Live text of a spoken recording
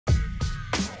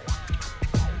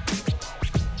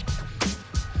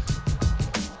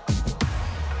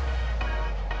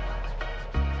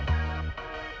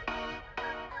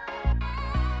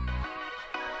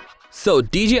So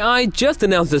DJI just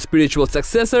announced the spiritual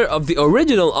successor of the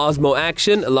original Osmo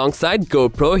Action alongside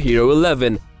GoPro Hero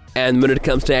 11. And when it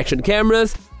comes to action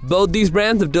cameras, both these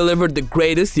brands have delivered the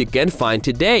greatest you can find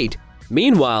to date.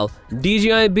 Meanwhile,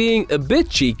 DJI, being a bit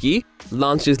cheeky,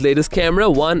 launched its latest camera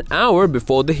 1 hour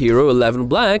before the Hero 11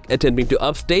 Black, attempting to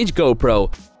upstage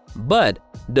GoPro. But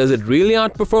does it really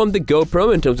outperform the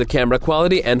GoPro in terms of camera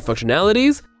quality and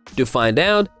functionalities? To find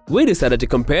out, we decided to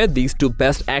compare these two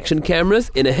best action cameras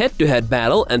in a head-to-head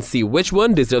battle and see which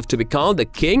one deserves to be called the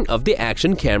king of the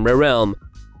action camera realm.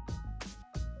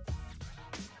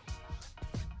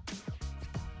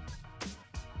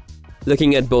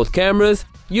 Looking at both cameras,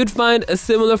 you'd find a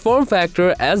similar form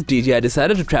factor, as DJI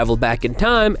decided to travel back in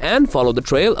time and follow the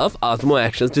trail of Osmo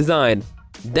Action's design.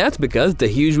 That's because the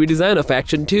huge redesign of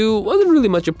Action 2 wasn't really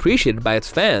much appreciated by its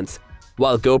fans,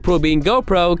 while GoPro, being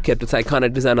GoPro, kept its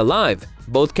iconic design alive.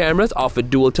 Both cameras offer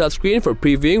dual touchscreen for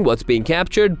previewing what's being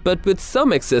captured, but with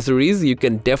some accessories, you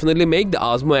can definitely make the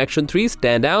Osmo Action 3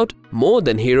 stand out more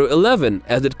than Hero 11,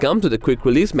 as it comes with a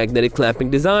quick-release magnetic clamping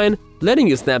design, letting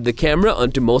you snap the camera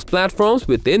onto most platforms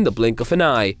within the blink of an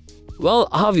eye. Well,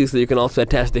 obviously you can also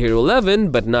attach the Hero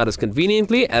 11, but not as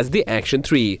conveniently as the Action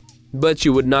 3. But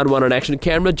you would not want an action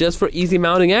camera just for easy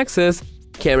mounting access.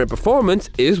 Camera performance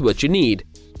is what you need.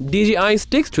 DJI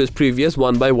sticks to its previous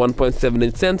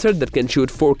 1x1.7-inch sensor that can shoot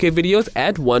 4K videos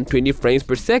at 120 frames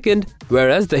per second,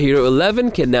 whereas the Hero 11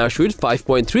 can now shoot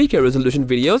 5.3K resolution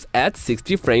videos at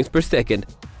 60 frames per second.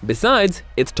 Besides,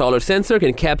 its taller sensor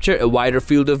can capture a wider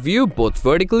field of view both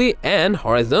vertically and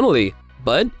horizontally.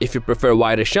 But if you prefer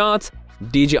wider shots,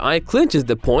 DJI clinches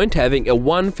the point, having a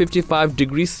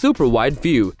 155-degree super wide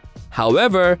view.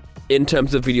 However, in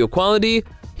terms of video quality,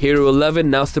 Hero 11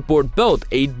 now support both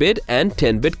 8-bit and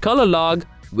 10-bit color log,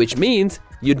 which means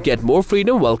you'd get more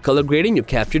freedom while color grading your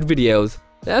captured videos.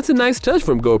 That's a nice touch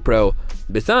from GoPro.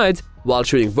 Besides, while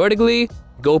shooting vertically,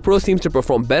 GoPro seems to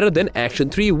perform better than Action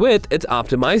 3 with its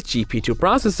optimized GP2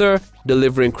 processor,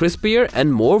 delivering crispier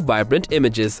and more vibrant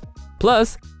images.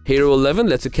 Plus, Hero 11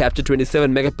 lets you capture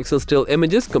 27-megapixel still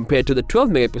images compared to the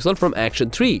 12-megapixel from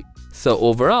Action 3. So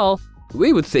overall,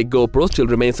 we would say GoPro still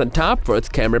remains on top for its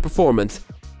camera performance.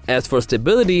 As for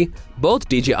stability, both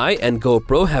DJI and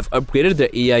GoPro have upgraded their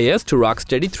EIS to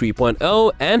Rocksteady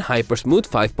 3.0 and Hypersmooth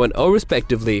 5.0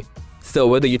 respectively. So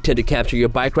whether you tend to capture your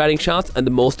bike riding shots on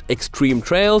the most extreme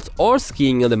trails or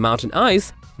skiing on the mountain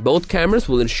ice, both cameras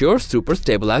will ensure super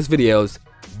stabilized videos.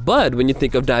 But when you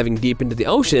think of diving deep into the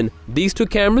ocean, these two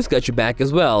cameras got you back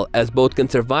as well, as both can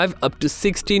survive up to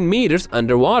 16 meters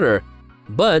underwater.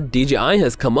 But DJI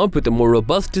has come up with a more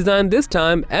robust design this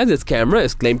time, as its camera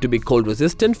is claimed to be cold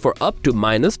resistant for up to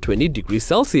 -20 degrees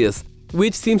Celsius,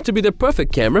 which seems to be the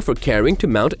perfect camera for carrying to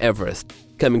Mount Everest.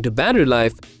 Coming to battery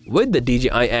life, with the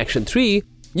DJI Action 3,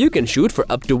 you can shoot for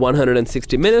up to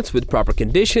 160 minutes with proper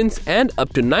conditions and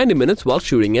up to 90 minutes while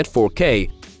shooting at 4K.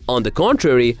 On the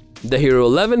contrary, the Hero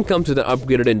 11 comes with an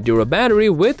upgraded Enduro battery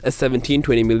with a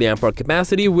 1720 mAh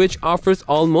capacity, which offers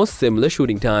almost similar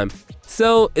shooting time.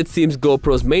 So it seems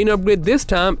GoPro's main upgrade this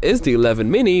time is the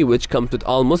 11 Mini, which comes with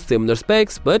almost similar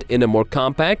specs but in a more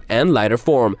compact and lighter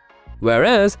form.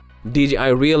 Whereas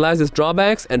DJI realized its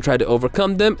drawbacks and tried to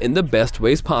overcome them in the best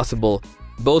ways possible.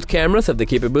 Both cameras have the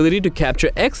capability to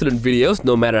capture excellent videos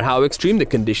no matter how extreme the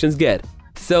conditions get.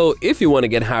 So if you want to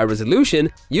get higher resolution,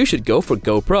 you should go for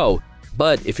GoPro.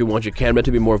 But if you want your camera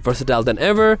to be more versatile than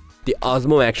ever, the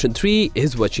Osmo Action 3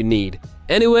 is what you need.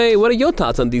 Anyway, what are your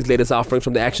thoughts on these latest offerings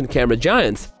from the action camera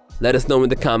giants? Let us know in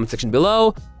the comment section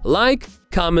below. Like,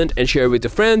 comment, and share with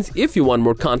your friends if you want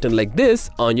more content like this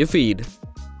on your feed.